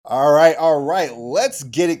All right. Let's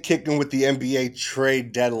get it kicking with the NBA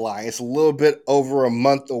trade deadline. It's a little bit over a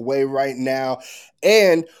month away right now,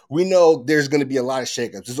 and we know there's going to be a lot of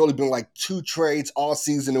shakeups. There's only been like two trades all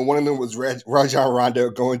season, and one of them was Rajon Rondo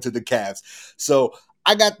going to the Cavs. So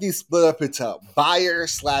I got these split up into buyer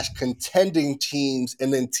slash contending teams,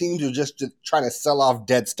 and then teams are just trying to sell off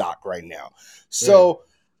dead stock right now. Right. So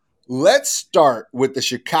let's start with the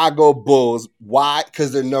Chicago Bulls. Why?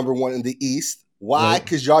 Because they're number one in the East. Why? Right.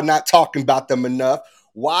 Because y'all not talking about them enough.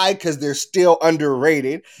 Why? Because they're still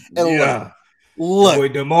underrated. And Yeah. That look. boy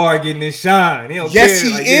DeMar getting his shine. He don't Yes, care.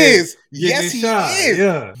 he Like, yeah, is. getting Yes, his he shine. is.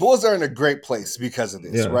 Yeah. Bulls are in a great place because of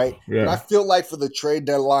this, Yeah. right? And I Yeah. feel like for the trade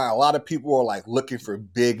deadline, a lot of people are like looking for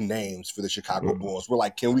big names for the Chicago Bulls. We're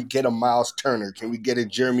like, can we get a Miles Turner? Can we get a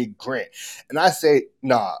Jeremy Grant? And I say,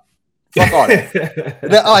 nah, fuck all that.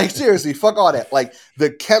 Like, seriously, fuck all that. Like,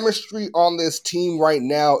 the chemistry on this team right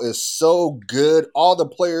now is so good. All the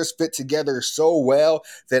players fit together so well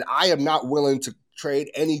that I am not willing to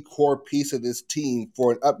trade any core piece of this team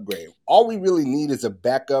for an upgrade. All we really need is a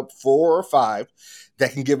backup 4 or 5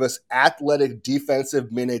 that can give us athletic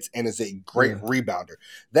defensive minutes and is a great Yeah. rebounder.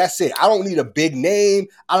 That's it. I don't need a big name.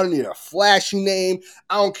 I don't need a flashy name.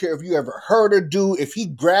 I don't care if you ever heard a dude. If he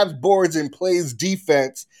grabs boards and plays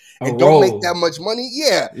defense A and don't make role. that much money,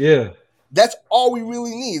 yeah, Yeah. that's all we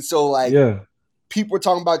really need. So, like, Yeah. people are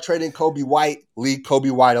talking about trading Kobe White, leave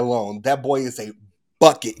Kobe White alone. That boy is a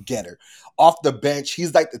bucket getter. Off the bench,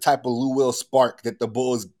 he's like the type of Lou Will Spark that the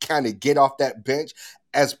Bulls kind of get off that bench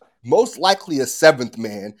as most likely a seventh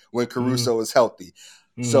man when Caruso is healthy.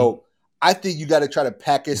 Mm-hmm. So I think you got to try to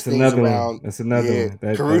package That's things another one. around. That's another Yeah, one.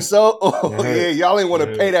 That Caruso. Oh yeah, hurt. y'all ain't want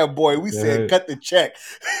That to pay hurt. that boy. We That said hurt. cut the check.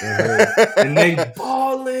 That hurt. And they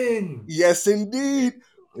balling. Yes, indeed.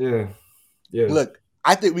 Yeah. Yeah. Look,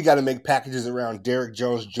 I think we got to make packages around Derrick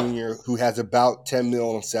Jones Jr., who has about 10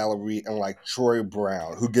 million in salary, and like Troy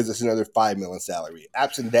Brown, who gives us another 5 million in salary.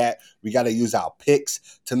 Absent that, we got to use our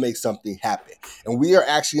picks to make something happen. And we are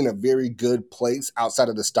actually in a very good place outside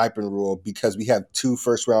of the stipend rule because we have 2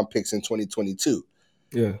 first-round picks in 2022.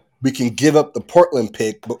 Yeah. We can give up the Portland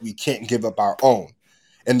pick, but we can't give up our own.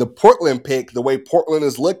 And the Portland pick, the way Portland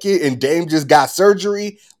is looking, and Dame just got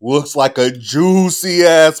surgery, looks like a juicy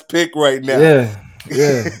ass pick right now. Yeah.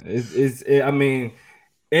 Yeah. I mean,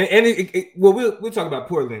 well, we'll talk about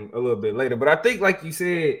Portland a little bit later, but I think, like you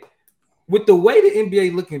said, with the way the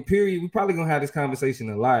NBA looking, period, we're probably gonna have this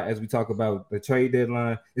conversation a lot as we talk about the trade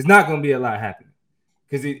deadline. It's not gonna be a lot happening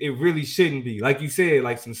because it really shouldn't be. Like you said,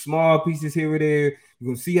 like some small pieces here or there.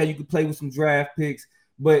 You're gonna see how you can play with some draft picks,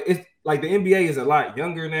 but it's like the NBA is a lot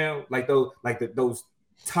younger now. Like those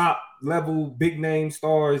top level big name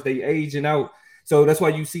stars, they aging out. So that's why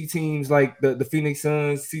you see teams like the Phoenix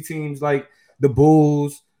Suns, see teams like the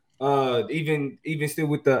Bulls, even still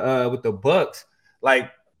with the Bucks,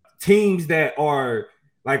 like teams that are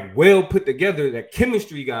like well put together, that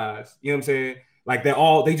chemistry guys, you know what I'm saying? Like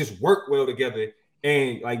they just work well together.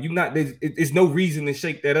 And like there's no reason to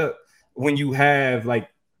shake that up when you have like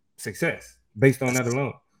success based on that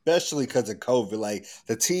alone. Especially because of COVID. Like,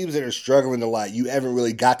 the teams that are struggling a lot, you haven't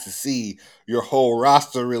really got to see your whole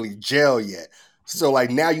roster really gel yet. So, like,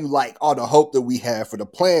 now you like all the hope that we have for the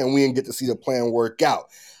plan. We didn't get to see the plan work out.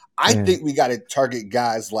 I think we got to target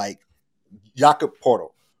guys like Jakob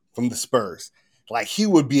Portal from the Spurs. Like, he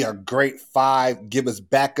would be a great 5, give us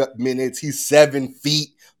backup minutes. He's 7 feet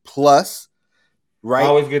plus, right?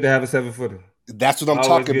 Always good to have a 7-footer. That's what I'm Always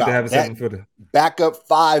talking good to have about. a That 7-footer. backup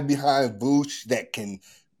 5 behind Vooch that can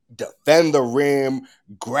defend the rim,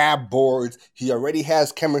 grab boards. He already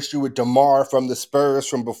has chemistry with DeMar from the Spurs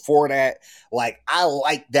from before that. Like, I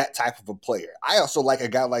like that type of a player. I also like a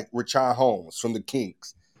guy like Richaun Holmes from the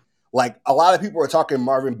Kings. Like, a lot of people are talking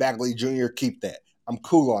Marvin Bagley Jr., keep that. I'm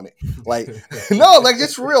cool on it. Like, no, like,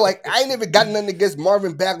 it's real. Like, I ain't even got nothing against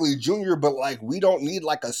Marvin Bagley Jr., but, like, we don't need,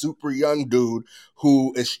 like, a super young dude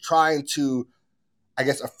who is trying to, I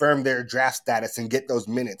guess, affirm their draft status and get those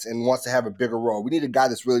minutes and wants to have a bigger role. We need a guy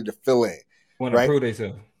that's really to fill in. Want to prove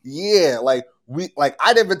themselves. Yeah,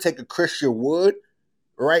 I'd even take a Christian Wood,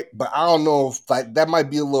 right? But I don't know if like that might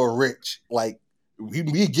be a little rich. Like,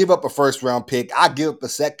 we give up a first round pick, I give up a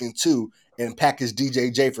second too, and package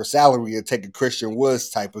DJJ for salary and take a Christian Woods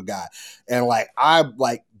type of guy. And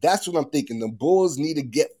that's what I'm thinking. The Bulls need to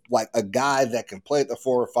get like a guy that can play at the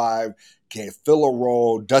 4 or 5, can fill a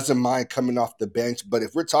role, doesn't mind coming off the bench. But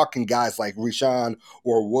if we're talking guys like Richaun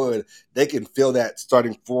or Wood, they can fill that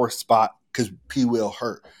starting 4 spot because P will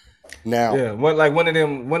hurt. Now, yeah, one of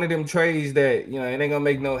them trades that, you know, it ain't gonna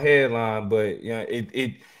make no headline, but you know,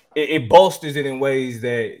 it bolsters it in ways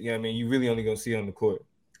that, you know, I mean, you really only gonna see on the court.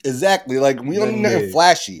 Exactly. Like we don't need Nothing nothing big.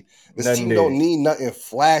 flashy. This Nothing team don't big. need nothing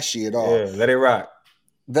flashy at all. Yeah, let it rock.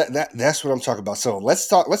 That's what I'm talking about. So let's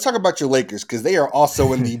talk about your Lakers because they are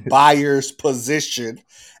also in the buyer's position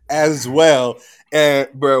as well. And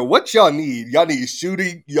bro, what y'all need? Y'all need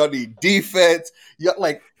shooting. Y'all need defense. Y'all,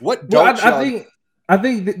 like what Well, don't y'all? I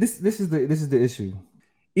think this is the issue.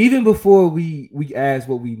 Even before we ask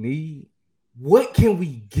what we need, what can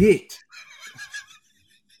we get?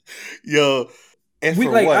 Yo, and We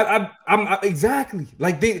for like what? exactly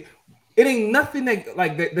like it ain't nothing that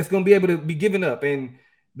like that's gonna be able to be given up. And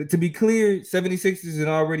to be clear, 76ers had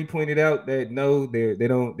already pointed out that no,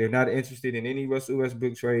 they're not interested in any Russell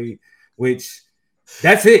Westbrook trade, which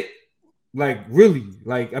that's it. Like really,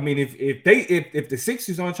 like I mean, if the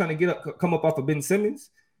Sixers aren't trying to come up off of Ben Simmons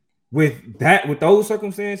with those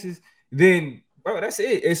circumstances, then bro, that's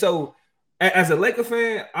it. And so as a Laker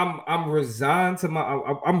fan, I'm resigned to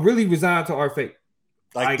I'm really resigned to our fate.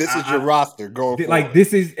 Like Like this is your roster going like forward.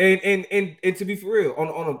 this is and to be for real,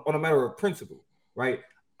 on a matter of principle, right?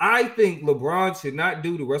 I think LeBron should not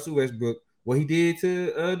do to Russell Westbrook what he did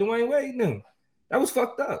to Dwayne Wade. No, that was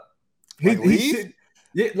fucked up. He Like he leave. should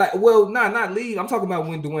like well not leave. I'm talking about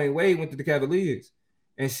when Dwayne Wade went to the Cavaliers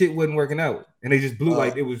and shit wasn't working out, and they just blew Uh,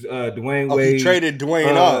 like it was Dwayne oh, he Wade, traded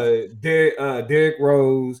Dwayne off. Derrick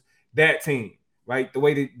Rose, that team, right? The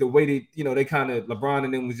way that they kind of LeBron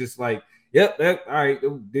and them was just like, yep, all right,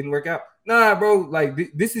 it didn't work out. Nah, bro, like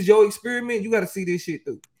this is your experiment. You got to see this shit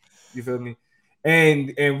through. You feel me?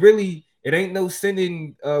 And really, it ain't no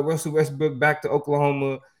sending Russell Westbrook back to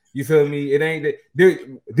Oklahoma. You feel me? It ain't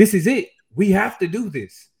that. This is it. We have to do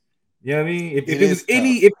this. You know what I mean? If, It if it was is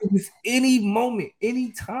any, tough. if it was any moment,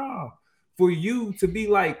 any time for you to be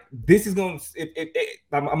like, this is going to,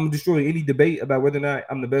 I'm going to destroy any debate about whether or not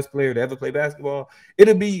I'm the best player to ever play basketball.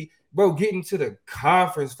 It'll be, bro, getting to the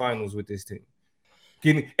conference finals with this team.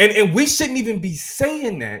 And we shouldn't even be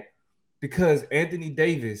saying that because Anthony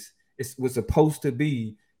Davis was supposed to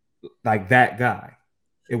be like that guy.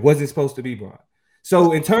 It wasn't supposed to be Bron. So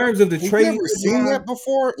But in terms of the have you trade ever for seen Bron, that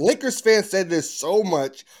before? Lakers fans said this so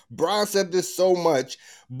much. Brian said this so much.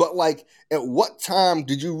 But like, at what time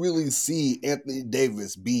did you really see Anthony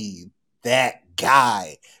Davis be that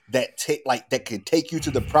guy that could take you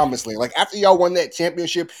to the promised land? Like after y'all won that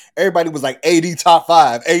championship, everybody was like 80 top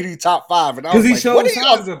five, 80 top five. And I because was he like, what showed are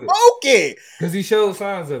y'all signs of it. smoking? Because he showed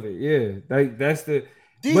signs of it. Yeah, like that's the.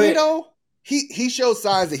 Did he But though? He showed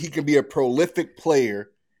signs that he can be a prolific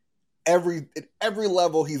player at every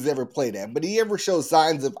level he's ever played at. But he ever showed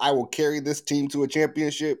signs of I will carry this team to a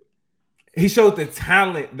championship? he showed the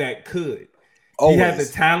talent that could. He had the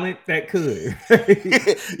Always. talent that could. but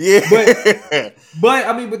Yeah.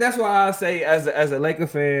 I mean, but that's why I say as a Laker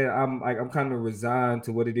fan, I'm kind of resigned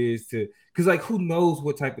to what it is to because like who knows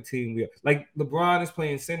what type of team we are. Like LeBron is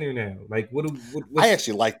playing center now. Like I what's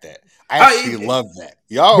actually like that. I actually I, love that.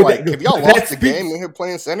 Y'all like have y'all that lost the game speaks, in here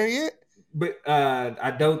playing center yet? but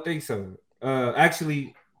I don't think so.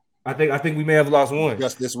 Actually, I think we may have lost one.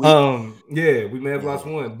 Just this week? Yeah, we may have lost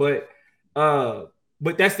Oh. one, uh,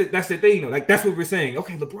 but that's the thing. Like that's what we're saying.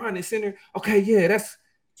 Okay, LeBron is center. Okay, yeah,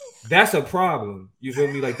 that's a problem. You feel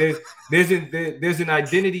me? Like there's an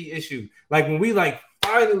identity issue. Like when we like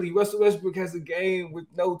finally Russell Westbrook has a game with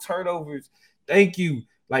no turnovers. Thank you.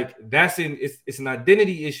 Like it's an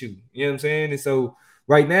identity issue. You know what I'm saying? And so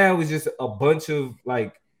right now it's just a bunch of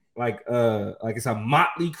like it's a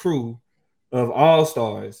motley crew of all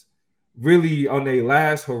stars really on their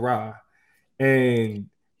last hurrah. And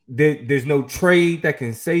there's no trade that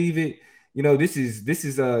can save it. This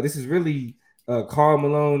is really Karl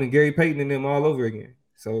Malone and Gary Payton and them all over again.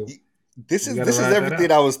 So This we is got to this is ride that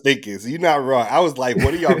everything out. I was thinking. So you're not wrong. I was like,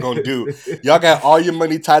 what are y'all gonna do? Y'all got all your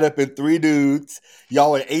money tied up in three dudes.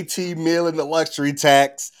 Y'all are 18 mil in the luxury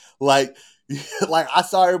tax. Like, like I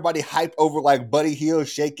saw everybody hype over like Buddy Hield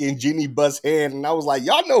shaking Jeannie Buss' hand, and I was like,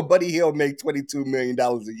 y'all know Buddy Hield make $22 million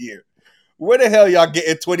a year. Where the hell y'all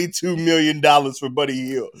getting $22 million for Buddy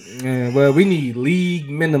Hield? Yeah, well, we need league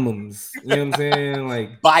minimums. You know what I'm saying?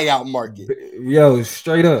 Like, Buyout market. yo,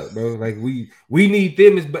 straight up, bro. Like we need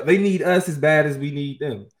them but they need us as bad as we need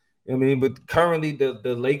them. You know what I mean, but currently the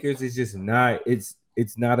Lakers is just not. It's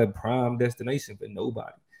not a prime destination for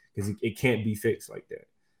nobody because it can't be fixed like that.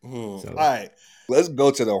 All So right, let's go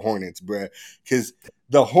to the Hornets, bruh. Because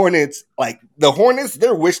the Hornets,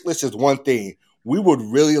 their wish list is one thing. We would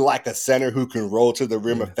really like a center who can roll to the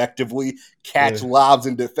rim yeah, effectively, yeah, catch lobs,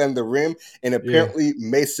 and defend the rim. And yeah. apparently,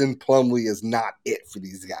 Mason Plumlee is not it for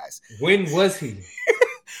these guys. When was he?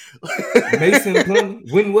 Mason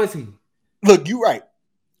Plumlee? When was he? Look, you're right.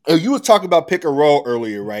 You was talking about pick and roll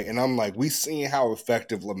earlier, right? And I'm like, we seen how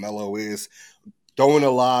effective LaMelo is. throwing the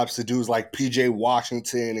lobs to dudes like PJ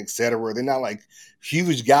Washington, etc. They're not like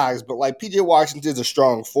huge guys, but like PJ Washington's a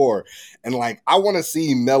strong four. And like I want to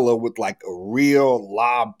see Melo with like a real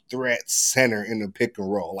lob threat center in the pick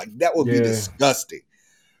and roll. Like that would be Yeah, disgusting,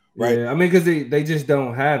 right? yeah. I mean, because they just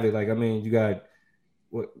don't have it. Like, I mean, you got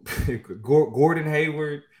what Gordon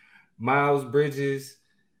Hayward, Miles Bridges,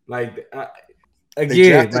 like They again,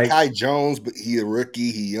 drafted like Kai Jones, but he a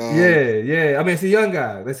rookie, he young. yeah, yeah. I mean, it's a young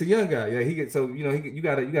guy. That's a young guy. Yeah, he get so you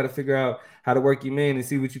gotta figure out how to work him in and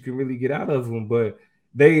see what you can really get out of him. But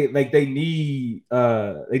they need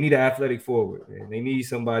an athletic forward, man. They need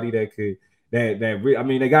somebody that could I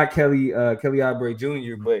mean, they got Kelly Oubre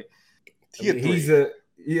Jr., but I He a mean he's three. a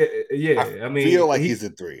yeah, I yeah. I feel mean like he's a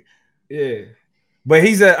three. yeah. But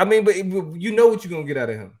he's a I mean, but you know what you're gonna get out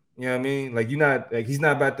of him. You know what I mean? Like you're not like he's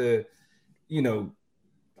not about to, you know,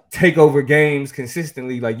 take over games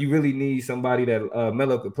consistently. Like you really need somebody that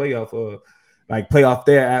Melo could play off of, like play off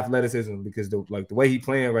their athleticism because the way he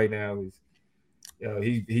playing right now is, you know,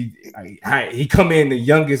 he come in the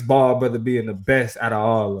youngest ball brother being the best out of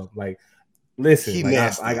all of them. Like listen, He like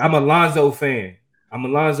nasty. I'm a Lonzo fan. I'm a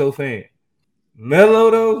Lonzo fan.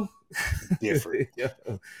 Melo though, Different. yeah,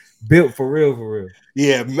 built for real, for real.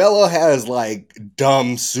 Yeah, Melo has like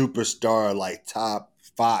dumb superstar, like top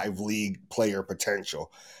five league player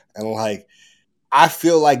potential. And like I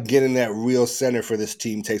feel like getting that real center for this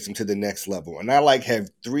team takes them to the next level. And I like have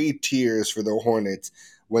three tiers for the Hornets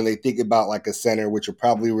when they think about like a center, which will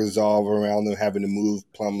probably resolve around them having to move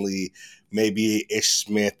Plumlee, maybe Ish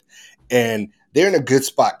Smith. And they're in a good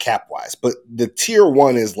spot cap wise. But the tier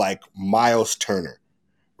one is like Miles Turner,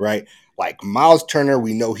 right? Like Miles Turner,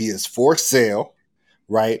 we know he is for sale,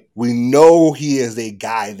 right? We know he is a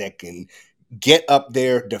guy that can get up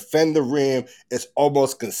there, defend the rim, is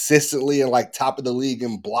almost consistently in like top of the league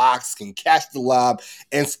in blocks, can catch the lob,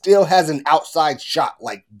 and still has an outside shot.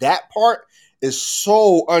 Like that part is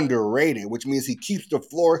so underrated, which means he keeps the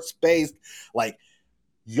floor spaced. Like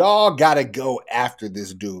y'all gotta go after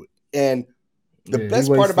this dude. And the Yeah,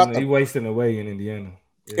 best part about he the wasting away in Indiana.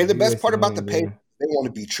 Yeah, and the he best part wasting away about in the pay, Indiana. they want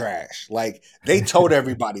to be trash. Like they told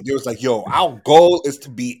everybody, they was like, "Yo, our goal is to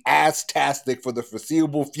be ass-tastic for the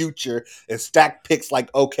foreseeable future and stack picks like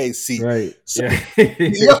OKC." Right. So, Yeah.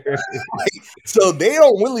 you know, like, so they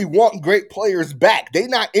don't really want great players back. They're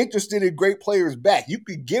not interested in great players back. You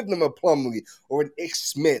could give them a Plumlee or an Ish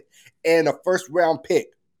Smith and a first round pick,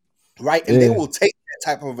 right? And they yeah. will take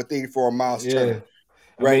that type of a thing for a Miles Yeah. Turner,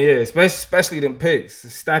 I mean, right? yeah, especially them picks,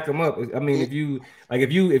 stack them up. I mean, Mm, if you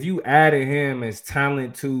added him as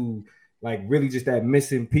talent to like really just that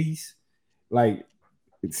missing piece, like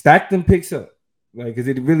stack them picks up. Like, cause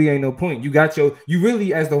it really ain't no point. You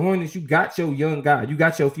really as the Hornets, you got your young guy, you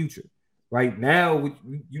got your future. Right now,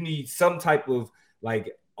 you need some type of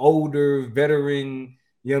like older veteran,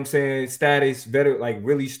 you know what I'm saying, status, veteran, like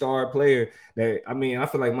really star player. That I mean, I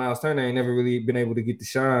feel like Miles Turner ain't never really been able to get the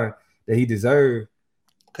shine that he deserved.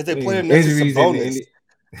 because I they play mean, him next to injuries Sabonis. and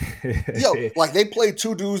Yo, like they play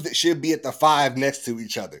two dudes that should be at the five next to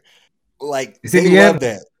each other. Like it's they Indiana. love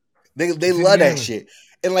that. They It's love that Indiana. shit.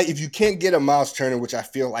 And like if you can't get a Miles Turner, which I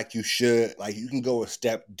feel like you should, like you can go a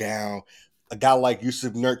step down. A guy like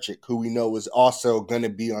Yusuf Nurkic, who we know is also going to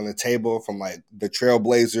be on the table from like the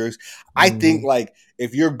Trailblazers. I think Mm-hmm. like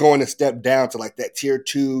if you're going to step down to like that tier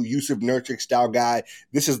two Yusuf Nurkic style guy,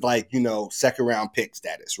 this is like second round pick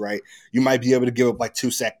status, right? You might be able to give up like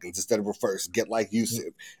 2 seconds instead of a first, get like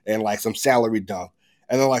Yusuf and like some salary dump.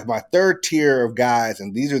 And then like my third tier of guys,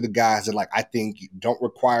 and these are the guys that like I think don't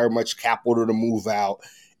require much capital to move out,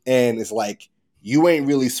 and it's like you ain't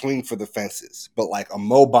really swing for the fences, but like a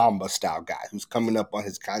Mo Bamba style guy who's coming up on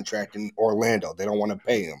his contract in Orlando, they don't want to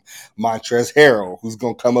pay him. Montrezl Harrell, who's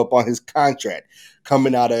gonna come up on his contract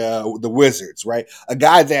coming out of the Wizards, right? A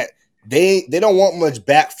guy that they don't want much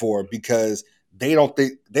back for because they're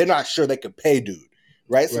not sure they could pay dude,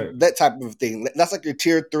 right? So Right. that type of thing. That's like your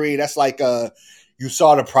tier three. That's like you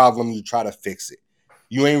saw the problem, you try to fix it.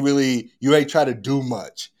 You ain't try to do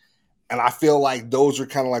much. And I feel like those are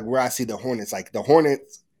kind of like where I see the Hornets. Like the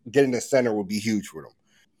Hornets getting the center would be huge for them.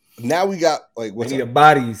 Now we got like They what's need up? a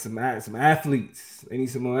body, some athletes. They need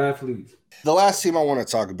some more athletes. The last team I want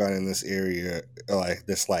to talk about in this area, like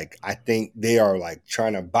this, like I think they are like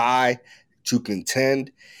trying to buy to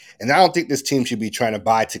contend, and I don't think this team should be trying to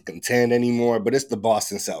buy to contend anymore. But it's the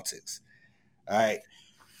Boston Celtics. All right,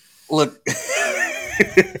 look,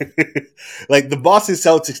 like the Boston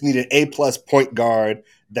Celtics need an A+ point guard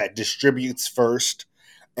that distributes first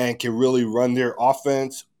and can really run their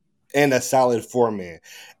offense and a solid four man.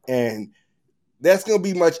 And That's going to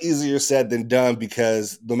be much easier said than done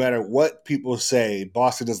because no matter what people say,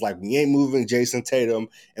 Boston is like, we ain't moving Jason Tatum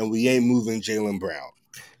and we ain't moving Jaylen Brown.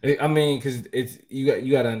 I mean, because it's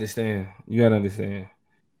you got to understand. You got to understand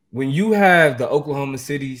when you have the Oklahoma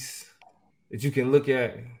cities that you can look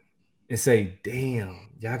at and say, "Damn,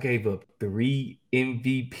 y'all gave up 3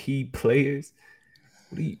 MVP players."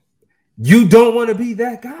 What do you don't want to be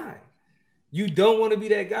that guy. You don't want to be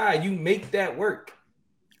that guy. You make that work.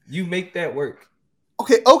 You make that work.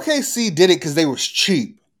 Okay, OKC did it because they was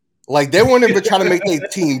cheap. Like they weren't even trying to make their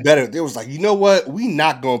team better. They was like, you know what? We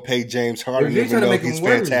not gonna pay James Harden They even trying to though make he's him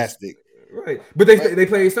worse, fantastic. right? But Right? they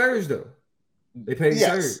played Surge though. They paid Surge.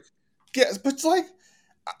 Yes. Yes, but it's like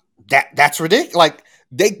that's ridiculous. Like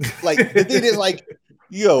they like the thing is like,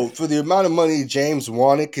 for the amount of money James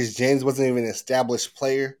wanted, because James wasn't even an established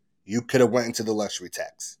player, you could have went into the luxury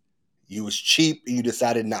tax. You was cheap and you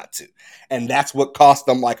decided not to. And that's what cost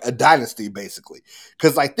them like a dynasty, basically.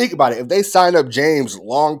 Because like think about it, if they sign up James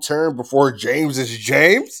long term before James is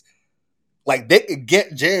James, like they could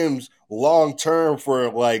get James long term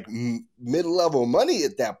for like mid level money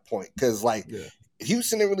at that point. Because like Yeah,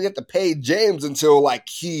 Houston didn't really have to pay James until like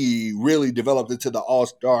he really developed into the All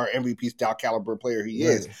Star MVP style caliber player he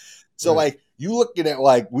is. right, So right. like you looking at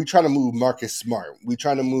like we trying to move Marcus Smart, we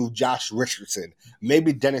trying to move Josh Richardson,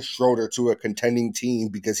 maybe Dennis Schroeder to a contending team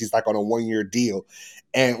because he's like on a 1 year deal,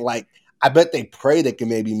 and like I bet they pray they can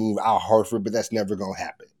maybe move Al Horford, but that's never gonna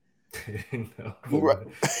happen. No, but what?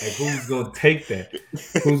 Like, who's gonna take that?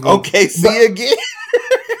 Who's gonna? Okay, see again.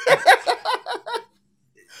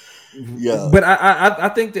 Yeah, But I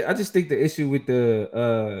think that I just think the issue with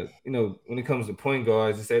the when it comes to point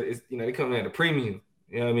guards is that it's they come at a premium.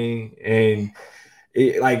 You know what I mean? And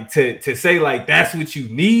like to say like that's what you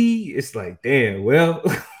need, it's like damn. Well,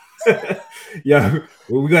 yeah,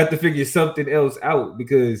 well, we got to figure something else out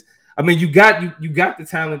because I mean you got the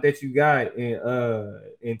talent that you got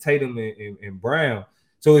in Tatum and Brown,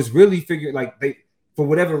 so it's really figured like they for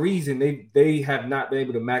whatever reason they have not been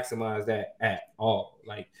able to maximize that at all.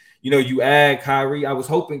 Like you add Kyrie, I was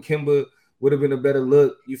hoping Kimba would have been a better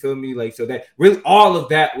look. You feel me? Like so that really all of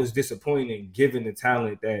that was disappointing given the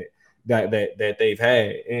talent that they've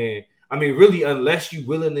had. And I mean, really, unless you're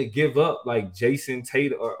willing to give up like Jason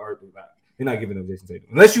Tatum, or you're not giving up Jason Tatum,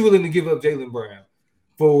 unless you're willing to give up Jaylen Brown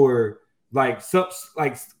for like some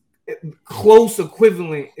like close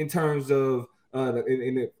equivalent in terms of from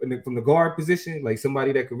the guard position, like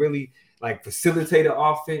somebody that could really like facilitate an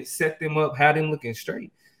offense, set them up, have them looking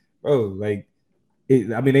straight, bro. Like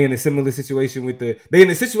I mean, they in a situation with the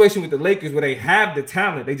Lakers where they have the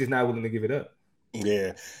talent, they just not willing to give it up.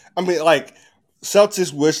 yeah. I mean, like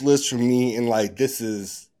Celtics wish list for me, and like this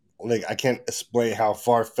is like I can't explain how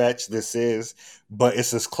far fetched this is, but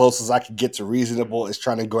it's as close as I could get to reasonable. Is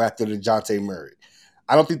trying to go after the Dejounte Murray.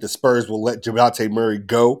 I don't think the Spurs will let Dejounte Murray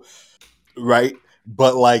go, right?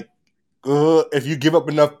 But like, if you give up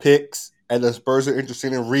enough picks and the Spurs are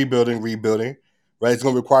interested in rebuilding, right? It's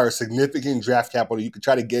going to require significant draft capital. You could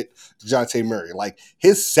try to get Dejounte Murray. Like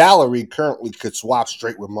his salary currently could swap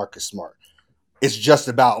straight with Marcus Smart. It's just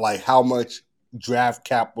about like how much draft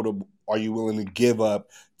capital are you willing to give up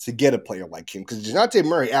to get a player like him? Because Dejounte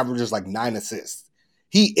Murray averages like 9 assists.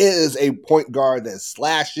 He is a point guard that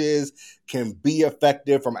slashes, can be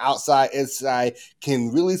effective from outside, inside,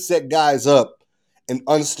 can really set guys up and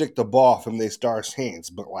unstick the ball from their stars' hands.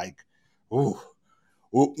 But like, ooh,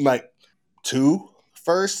 like two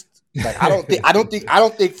first. Like I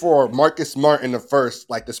don't think for Marcus Smart in the first,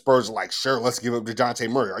 like the Spurs are like, sure, let's give up Dejounte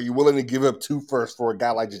Murray. Are you willing to give up 2 firsts for a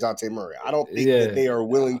guy like Dejounte Murray? I don't think that Yeah, they are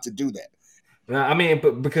willing to do that. I mean,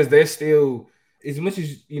 but because they're still as much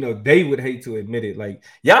as they would hate to admit it, like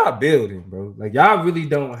y'all building, bro. Like y'all really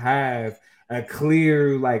don't have a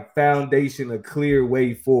clear like foundation, a clear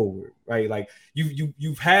way forward, right? Like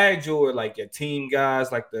you've had your team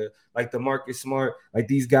guys like the Marcus Smart, like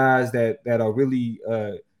these guys that are really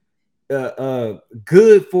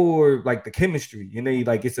good for like the chemistry,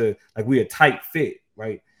 like it's a like we a tight fit,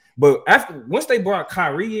 right? But after once they brought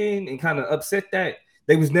Kyrie in and kind of upset that,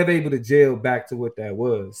 they was never able to gel back to what that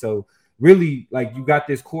was. So really, like you got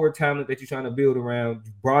this core talent that you're trying to build around.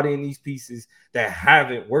 You brought in these pieces that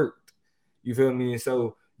haven't worked. You feel me? And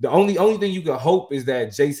so the only thing you can hope is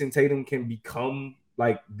that Jason Tatum can become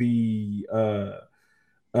like the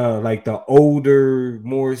older,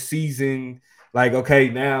 more seasoned. Like, okay,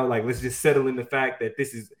 now like let's just settle in the fact that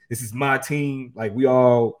this is my team. Like we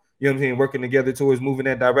all, what I'm saying, working together towards moving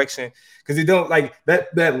that direction. Because it don't like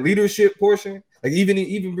that leadership portion. Like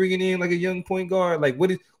even bringing in like a young point guard. Like what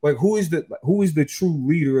is like who is the true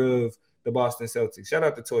leader of the Boston Celtics. Shout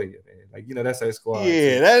out to Toya, man. Like, that's our squad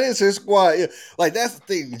Yeah, too. that is his squad. Yeah. Like that's the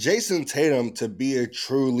thing. Jason Tatum, to be a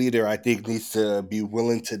true leader, I think needs to be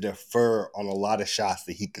willing to defer on a lot of shots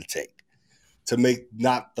that he could take to make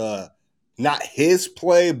not his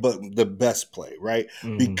play, but the best play, right?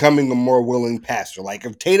 Mm-hmm. Becoming a more willing passer. Like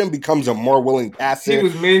if Tatum becomes a more willing He passer,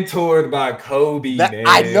 was mentored by Kobe, that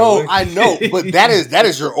I know, man. I know, but that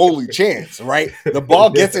is your only chance, right? The ball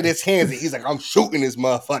gets in his hands and he's like, I'm shooting this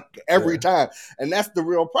motherfucker every Yeah. time. And that's the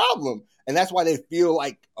real problem. And that's why they feel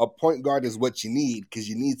like a point guard is what you need, because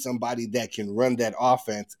you need somebody that can run that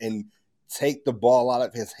offense and take the ball out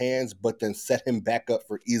of his hands, but then set him back up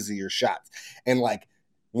for easier shots. And like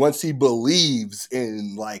once he believes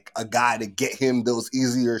in like a guy to get him those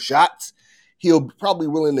easier shots, he'll probably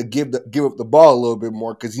willing to give up the ball a little bit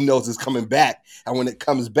more because he knows it's coming back. And when it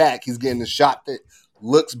comes back, he's getting a shot that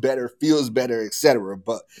looks better, feels better, etc.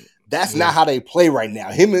 But that's Yeah. not how they play right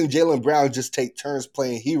now. Him and Jaylen Brown just take turns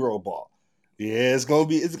playing hero ball. Yeah, it's gonna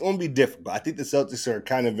be difficult. I think the Celtics are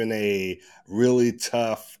kind of in a really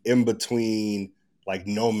tough in between, like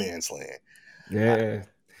no man's land. Yeah.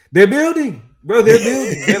 They're building, bro. They're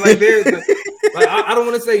building. They're like I don't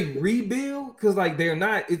want to say rebuild because like they're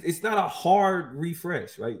not. It's not a hard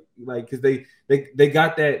refresh, right? Like because they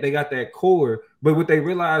got that core, but what they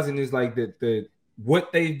realizing is like that the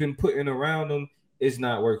what they've been putting around them is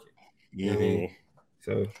not working. You know what I mean? Mhm.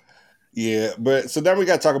 So Yeah, but so then we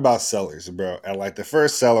got to talk about sellers, bro. And like the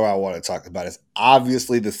first seller I want to talk about is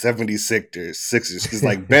obviously the 76ers because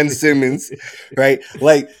like Ben Simmons, right?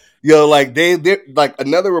 Like, like they like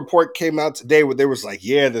another report came out today where there was like,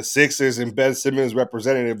 yeah, the Sixers and Ben Simmons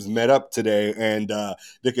representatives met up today, and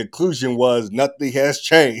the conclusion was nothing has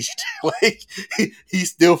changed. Like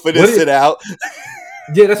he's still finna what sit it? out.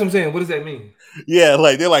 Yeah, that's what I'm saying. What does that mean? Yeah,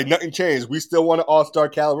 like they're like nothing changed. We still want an all-star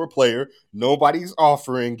caliber player. Nobody's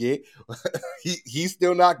offering it. He's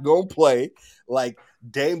still not gonna play. Like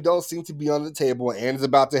Dame don't seem to be on the table and is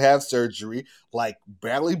about to have surgery. Like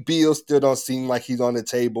Bradley Beal still don't seem like he's on the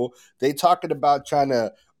table. They talking about trying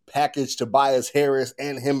to package Tobias Harris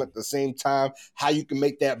and him at the same time. How you can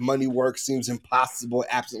make that money work seems impossible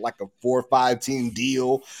absent like a 4 or 5 team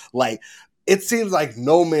deal. Like it seems like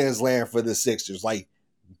no man's land for the Sixers. Like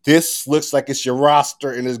this looks like it's your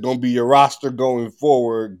roster and it's going to be your roster going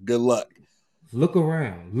forward. Good luck. Look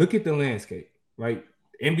around. Look at the landscape. Right?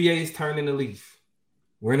 NBA is turning the leaf.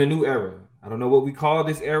 We're in a new era. I don't know what we call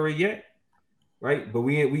this era yet, right? But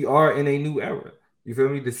we are in a new era. You feel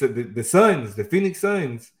me? The Suns, the Phoenix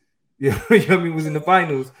Suns, you know what I mean, was in the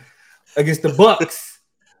finals against the Bucks.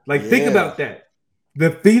 Like, think Yeah. about that.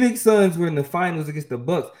 The Phoenix Suns were in the finals against the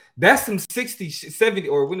Bucks. That's some 60, 70,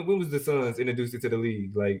 or when was the Suns introduced into the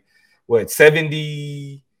league? Like, what,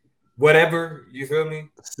 70, whatever? You feel me?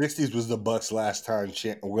 60s was the Bucks last time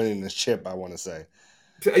winning the chip, I want to say.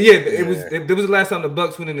 Yeah, it was. Yeah. There was the last time the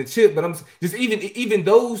Bucks went in the chip, but I'm just even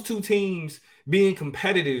those two teams being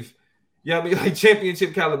competitive. Yeah, I mean, like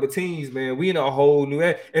championship caliber teams, man. We in a whole new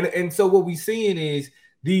era, and so what we seeing is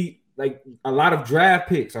a lot of draft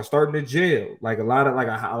picks are starting to gel. Like a lot of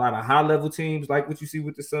high level teams, like what you see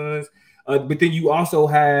with the Suns. But then you also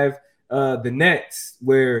have the Nets,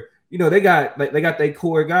 where they got their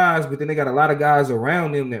core guys, but then they got a lot of guys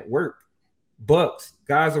around them that work. Bucks,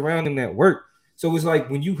 guys around them that work. So it's like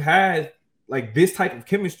when you had like this type of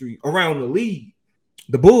chemistry around the league,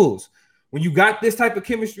 the Bulls, when you got this type of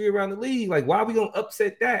chemistry around the league, like why are we gonna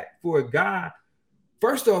upset that for a guy?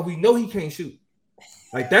 First off, we know he can't shoot.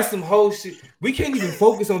 Like that's some whole shit. We can't even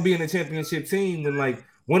focus on being a championship team when like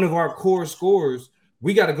one of our core scorers,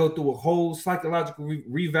 we got to go through a whole psychological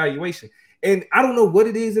reevaluation. And I don't know what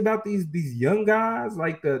it is about these young guys,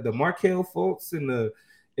 like the Markel Fultz and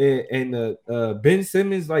the Ben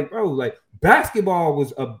Simmons. Like bro, like basketball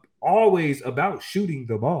was always about shooting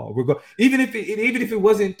the ball. Even if it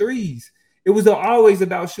wasn't threes, it was always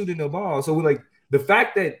about shooting the ball. So we're like the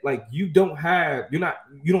fact that like you don't have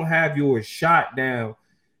your shot down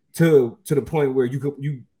to the point where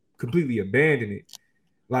you completely abandon it.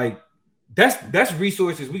 Like that's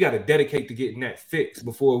resources we got to dedicate to getting that fixed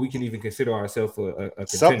before we can even consider ourselves a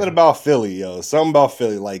Something contender. about Philly, yo. Something about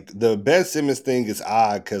Philly. Like the Ben Simmons thing is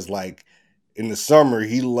odd because like in the summer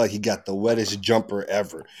he got the wettest jumper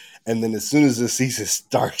ever. And then as soon as the season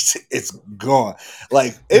starts, it's gone.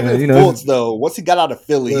 Like even You know, Fultz though, once he got out of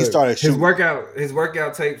Philly, he look, started his shooting.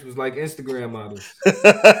 workout tapes was like Instagram models.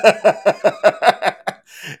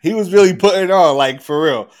 He was really putting on, like for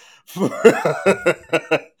real.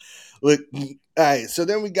 Look, all right. So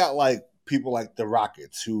then we got like people like the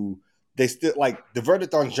Rockets who they still like the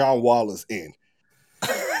verdict on John Wall is in.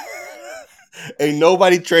 Ain't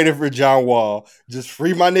nobody traded for John Wall. Just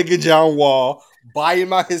free my nigga John Wall, buy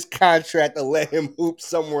him out his contract, and let him hoop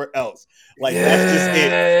somewhere else. Like that's just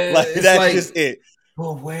it. Yeah, Like it's that's just like, it.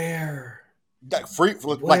 but where? Like free,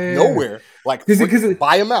 like Where? nowhere. Like Because free, because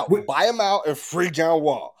buy him out, and free John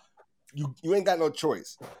Wall. You ain't got no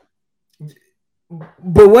choice.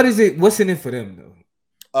 but what is it? What's in it for them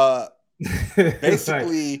Uh, though? Like,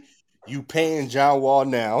 basically, you paying John Wall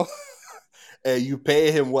now, and you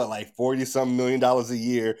pay him what, like 40 something $1 million a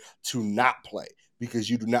year to not play because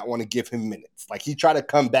you do not want to give him minutes. Like he tried to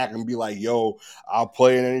come back and be like, "Yo, I'll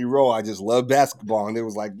play in any role. I just love basketball," and it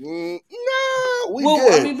was like, "No, we well, I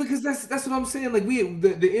good." mean, because that's what I'm saying. Like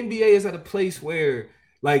the NBA is at a place where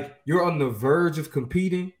like you're on the verge of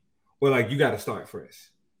competing, or like you got to start fresh.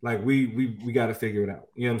 Like we got to figure it out.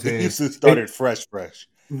 You know what I'm They saying? used to And started fresh.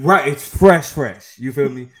 right, it's fresh. You feel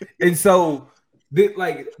me? And so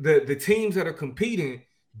the teams that are competing,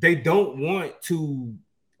 they don't want to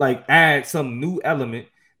like add some new element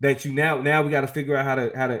that you now we got to figure out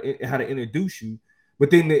how to introduce you. But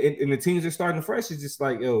then the teams that are starting fresh is just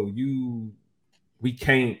like, yo, we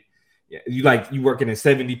can't, you like you working at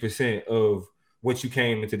 70% of what you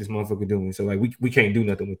came into this motherfucker doing. So like we can't do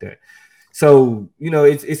nothing with that. So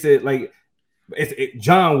it's a like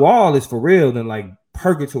John Wall is for real than like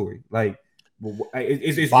purgatory. Like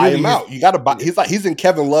it's Buy really him his. out. You got to buy. He's in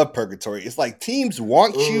Kevin Love purgatory. It's like teams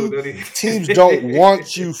want Oh, you, no, he- teams don't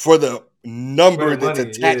want you for the for number the that's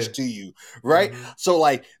money, yeah. attached to you, right? Mhm. So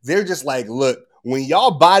like they're just like, look, when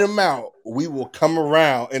y'all buy them out, we will come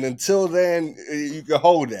around, and until then, you can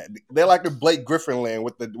hold that. They're like the Blake Griffin land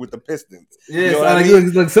with the Pistons. You know Yes, what I like mean?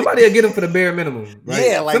 look, somebody will get him for the bare minimum, right?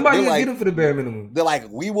 Yeah, like Somebody will get him for the bare minimum. they're like,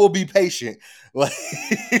 we will be patient. Like,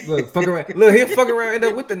 Look, fuck around. Look, he'll fuck around, end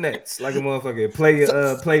up with the Nets like a motherfucker. Play,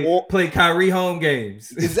 so, or play Kyrie home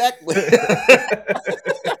games. exactly.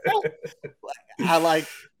 I like,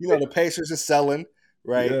 the Pacers are selling,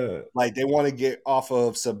 right? Yeah, Like they want to get off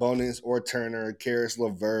of Sabonis or Turner, Karis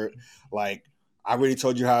LeVert. Like I already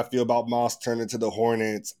told you how I feel about Miles Turner to the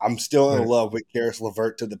Hornets. I'm still in right. love with Karis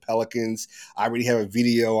LeVert to the Pelicans. I already have a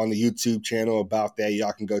video on the YouTube channel about that.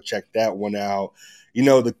 Y'all can go check that one out.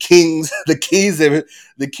 The Kings,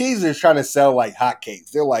 the Kings are trying to sell like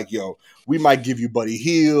hotcakes. They're like, yo, we might give you Buddy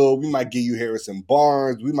Hield, we might give you Harrison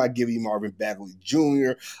Barnes, we might give you Marvin Bagley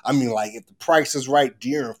Jr. I mean, like, if the price is right,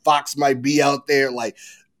 De'Aaron Fox might be out there. Like,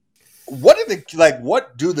 what do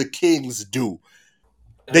the Kings do?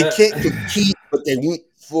 They Uh, can't compete, but they won't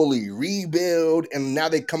fully rebuild, and now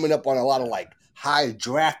they're coming up on a lot of like high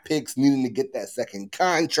draft picks, needing to get that second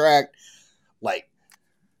contract. Like,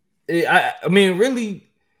 I mean, really,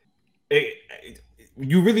 it,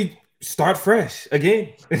 you really start fresh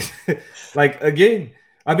again, like again.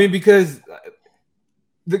 I mean, because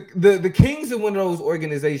the Kings are one of those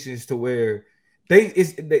organizations to where they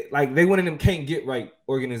one of them can't get right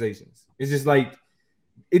organizations. It's just like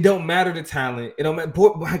it don't matter the talent. It don't matter.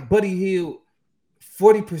 Like Buddy Hield,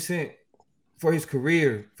 40% for his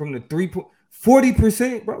career from the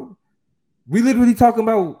 40%, bro. We literally talking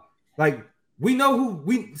about like we know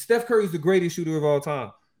Steph Curry is the greatest shooter of all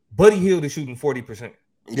time. Buddy Hield is shooting 40%.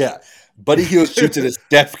 yeah, Buddy Hield shoots at a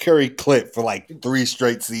Steph Curry clip for like 3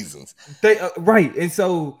 straight seasons. Right. And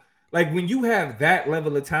so, like, when you have that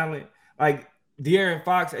level of talent, like De'Aaron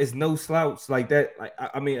Fox is no slouch like that. Like,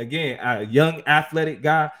 I mean, again, a young athletic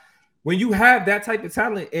guy. When you have that type of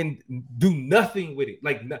talent and do nothing with it,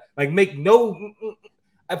 like make no.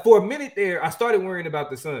 For a minute there, I started worrying about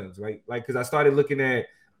the Suns, right? Like, because I started looking at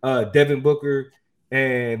Devin Booker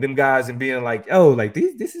and them guys and being like, oh, like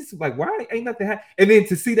this is like why ain't nothing and then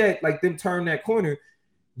to see that like them turn that corner,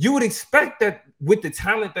 you would expect that with the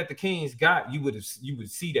talent that the Kings got, you would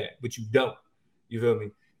see that, but you don't. You feel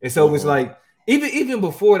me? And so it's like even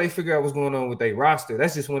before they figure out what's going on with their roster,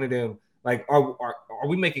 that's just one of them. Like, are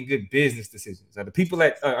we making good business decisions? Are the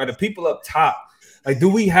people up top? Like, do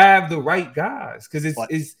we have the right guys? Because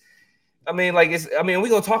it's. I mean, like we're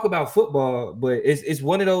gonna talk about football, but it's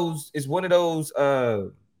one of those. It's one of those.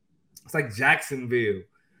 It's like Jacksonville.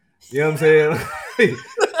 You know what I'm saying?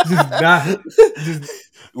 just not. Just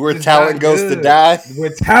Where It's talent not goes to good. die.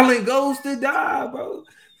 Where talent goes to die, bro.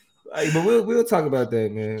 Like, but we'll talk about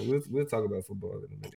that, man. We'll talk about football in a minute.